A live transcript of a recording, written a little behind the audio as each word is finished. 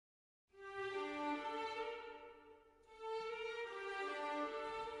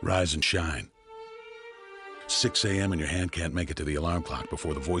Rise and shine. 6 a.m. and your hand can't make it to the alarm clock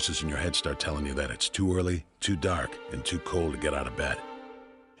before the voices in your head start telling you that it's too early, too dark, and too cold to get out of bed.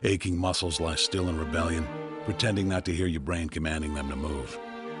 Aching muscles lie still in rebellion, pretending not to hear your brain commanding them to move.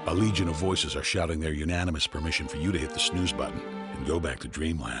 A legion of voices are shouting their unanimous permission for you to hit the snooze button and go back to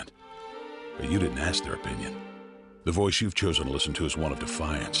dreamland. But you didn't ask their opinion. The voice you've chosen to listen to is one of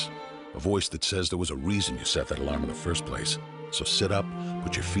defiance. A voice that says there was a reason you set that alarm in the first place. So sit up,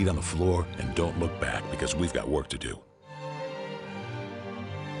 put your feet on the floor, and don't look back, because we've got work to do.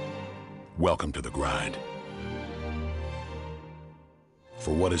 Welcome to the grind.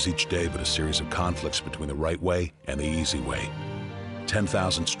 For what is each day but a series of conflicts between the right way and the easy way?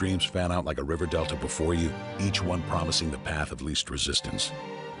 10,000 streams fan out like a river delta before you, each one promising the path of least resistance.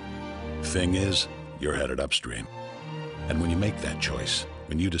 Thing is, you're headed upstream. And when you make that choice,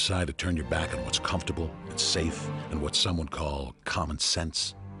 when you decide to turn your back on what's comfortable and safe and what some would call common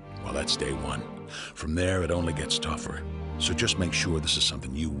sense, well, that's day one. From there, it only gets tougher. So just make sure this is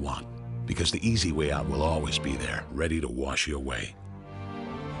something you want, because the easy way out will always be there, ready to wash you away.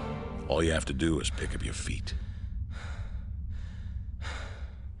 All you have to do is pick up your feet.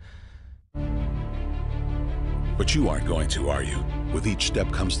 But you aren't going to, are you? With each step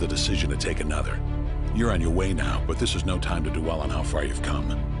comes the decision to take another. You're on your way now, but this is no time to dwell on how far you've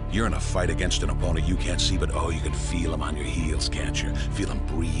come. You're in a fight against an opponent you can't see, but oh, you can feel him on your heels, can't you? Feel him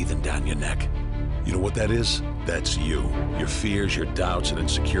breathing down your neck. You know what that is? That's you. Your fears, your doubts, and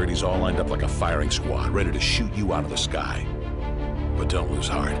insecurities all lined up like a firing squad, ready to shoot you out of the sky. But don't lose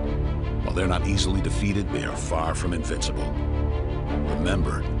heart. While they're not easily defeated, they are far from invincible.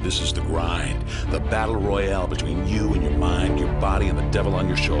 Remember, this is the grind, the battle royale between you and your mind, your body, and the devil on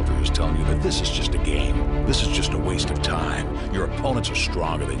your shoulder who's telling you that this is just a game. This is just a waste of time. Your opponents are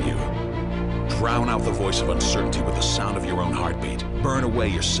stronger than you. Drown out the voice of uncertainty with the sound of your own heartbeat. Burn away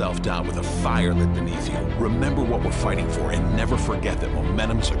your self-doubt with a fire lit beneath you. Remember what we're fighting for, and never forget that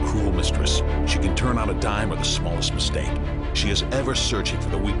momentum's a cruel mistress. She can turn on a dime with the smallest mistake. She is ever searching for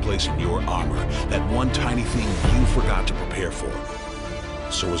the weak place in your armor, that one tiny thing you forgot to prepare for.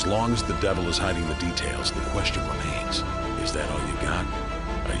 So as long as the devil is hiding the details, the question remains, is that all you got?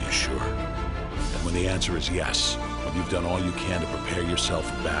 Are you sure? And when the answer is yes, when you've done all you can to prepare yourself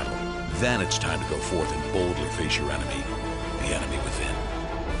for battle, then it's time to go forth and boldly face your enemy, the enemy within.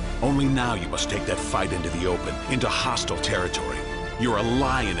 Only now you must take that fight into the open, into hostile territory. You're a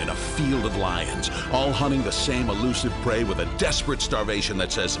lion in a field of lions, all hunting the same elusive prey with a desperate starvation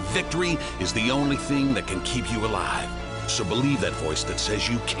that says victory is the only thing that can keep you alive. So believe that voice that says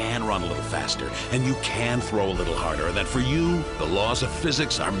you can run a little faster, and you can throw a little harder, and that for you, the laws of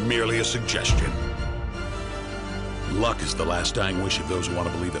physics are merely a suggestion. Luck is the last dying wish of those who want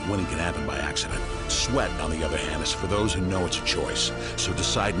to believe that winning can happen by accident. Sweat, on the other hand, is for those who know it's a choice. So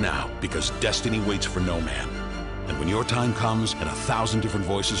decide now, because destiny waits for no man. And when your time comes and 1,000 different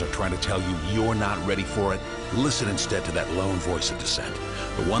voices are trying to tell you you're not ready for it, listen instead to that lone voice of dissent.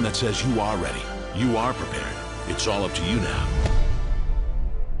 The one that says you are ready, you are prepared. It's all up to you now.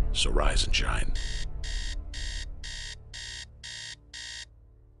 So rise and shine.